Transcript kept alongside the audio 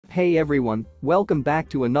Hey everyone, welcome back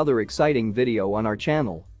to another exciting video on our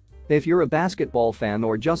channel. If you're a basketball fan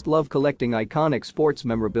or just love collecting iconic sports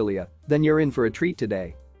memorabilia, then you're in for a treat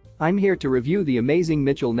today. I'm here to review the amazing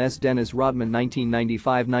Ness Dennis Rodman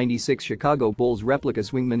 1995-96 Chicago Bulls Replica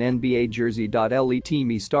Swingman NBA jersey. Let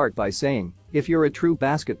me start by saying, if you're a true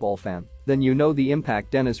basketball fan, then you know the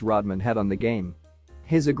impact Dennis Rodman had on the game.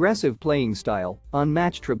 His aggressive playing style,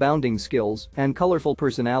 unmatched rebounding skills, and colorful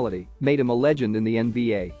personality made him a legend in the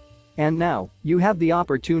NBA. And now, you have the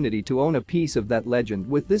opportunity to own a piece of that legend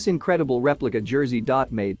with this incredible replica jersey.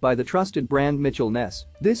 Made by the trusted brand Ness,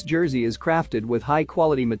 this jersey is crafted with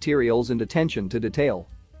high-quality materials and attention to detail.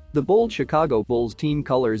 The bold Chicago Bulls team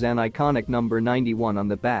colors and iconic number 91 on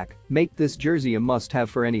the back make this jersey a must-have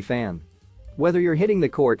for any fan. Whether you're hitting the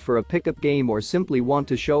court for a pickup game or simply want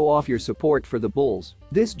to show off your support for the Bulls,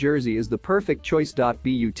 this jersey is the perfect choice. But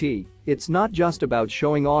it's not just about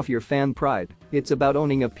showing off your fan pride, it's about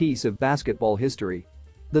owning a piece of basketball history.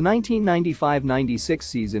 The 1995-96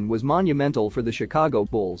 season was monumental for the Chicago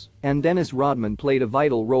Bulls, and Dennis Rodman played a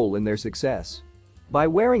vital role in their success. By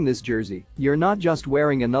wearing this jersey, you're not just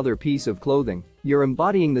wearing another piece of clothing, you're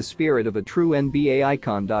embodying the spirit of a true NBA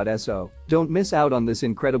icon. So, don't miss out on this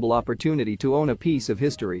incredible opportunity to own a piece of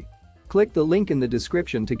history. Click the link in the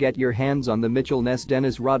description to get your hands on the Ness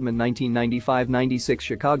Dennis Rodman 1995-96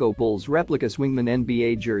 Chicago Bulls Replica Swingman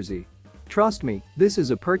NBA jersey. Trust me, this is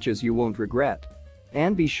a purchase you won't regret.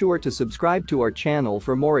 And be sure to subscribe to our channel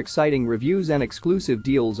for more exciting reviews and exclusive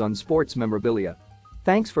deals on sports memorabilia.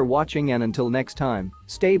 Thanks for watching, and until next time,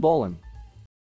 stay ballin'.